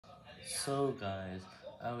So guys,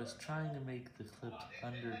 I was trying to make the clips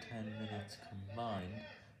under 10 minutes combined,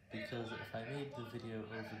 because if I made the video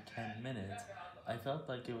over 10 minutes, I felt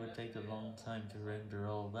like it would take a long time to render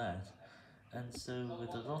all that, and so with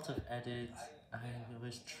a lot of edits, I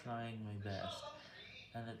was trying my best,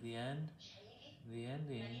 and at the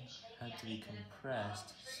ending had to be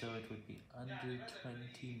compressed so it would be under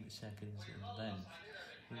 20 seconds in length,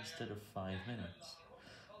 instead of 5 minutes,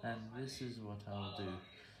 and this is what I'll do.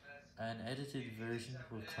 An edited version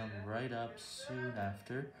will come right up soon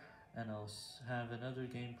after, and I'll have another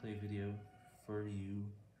gameplay video for you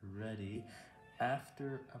ready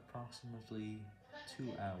after approximately 2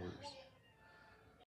 hours.